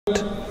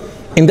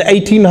in the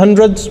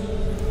 1800s,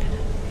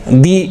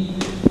 the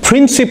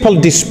principal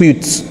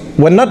disputes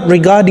were not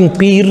regarding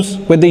peers,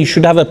 whether you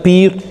should have a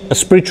peer, a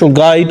spiritual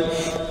guide,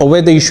 or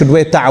whether you should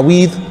wear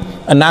ta'weed,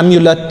 an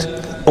amulet,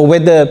 or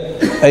whether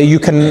you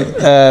can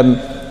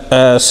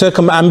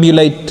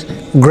circumambulate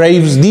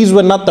graves. These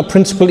were not the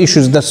principal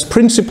issues. The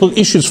principal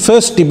issues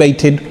first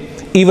debated,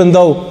 even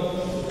though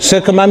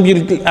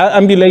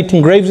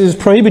circumambulating graves is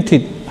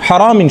prohibited,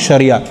 haram in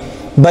Sharia,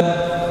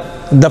 but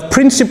the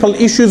principal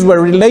issues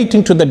were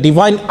relating to the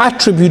divine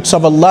attributes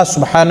of Allah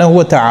subhanahu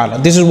wa ta'ala.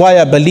 This is why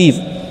I believe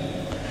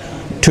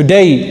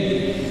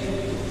today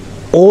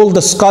all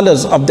the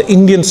scholars of the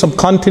Indian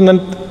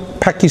subcontinent,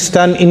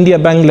 Pakistan, India,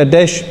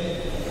 Bangladesh,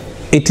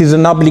 it is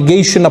an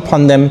obligation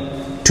upon them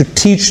to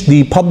teach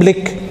the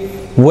public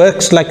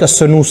works like a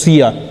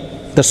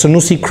Sanusiya, the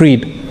Sanusi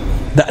Creed,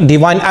 the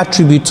divine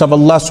attributes of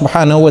Allah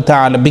subhanahu wa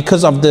ta'ala,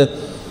 because of the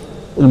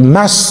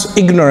mass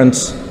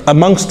ignorance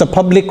amongst the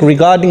public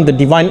regarding the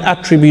divine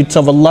attributes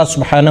of Allah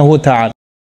subhanahu wa ta'ala.